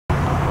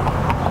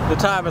The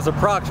time is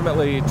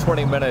approximately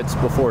 20 minutes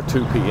before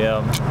 2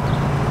 p.m.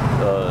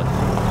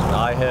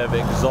 I have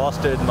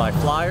exhausted my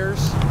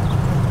flyers.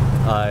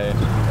 I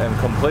am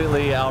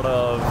completely out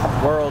of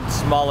world's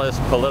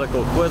smallest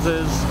political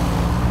quizzes.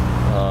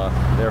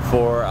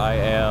 Therefore, I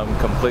am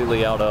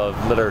completely out of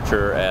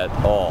literature at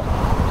all.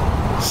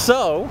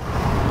 So,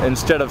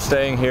 instead of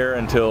staying here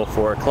until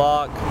 4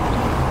 o'clock,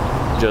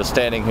 just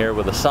standing here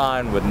with a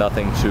sign with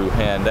nothing to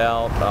hand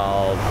out,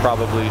 I'll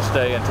probably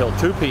stay until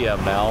 2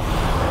 p.m. now,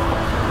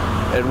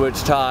 at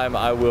which time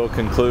I will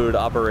conclude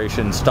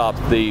Operation Stop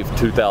Thief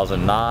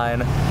 2009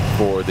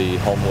 for the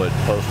Homewood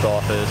Post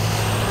Office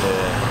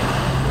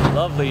in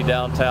lovely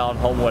downtown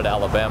Homewood,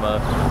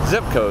 Alabama,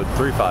 zip code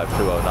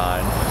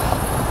 35209.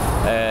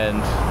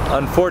 And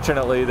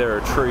unfortunately there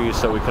are trees,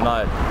 so we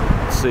cannot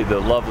see the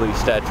lovely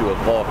statue of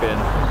Vulcan,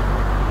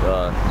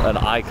 an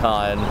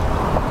icon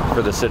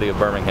for the city of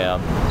Birmingham.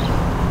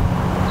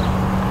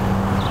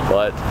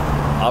 But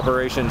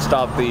Operation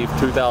Stop Thief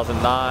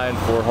 2009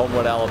 for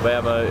Homewood,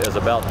 Alabama is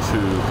about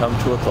to come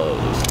to a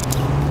close.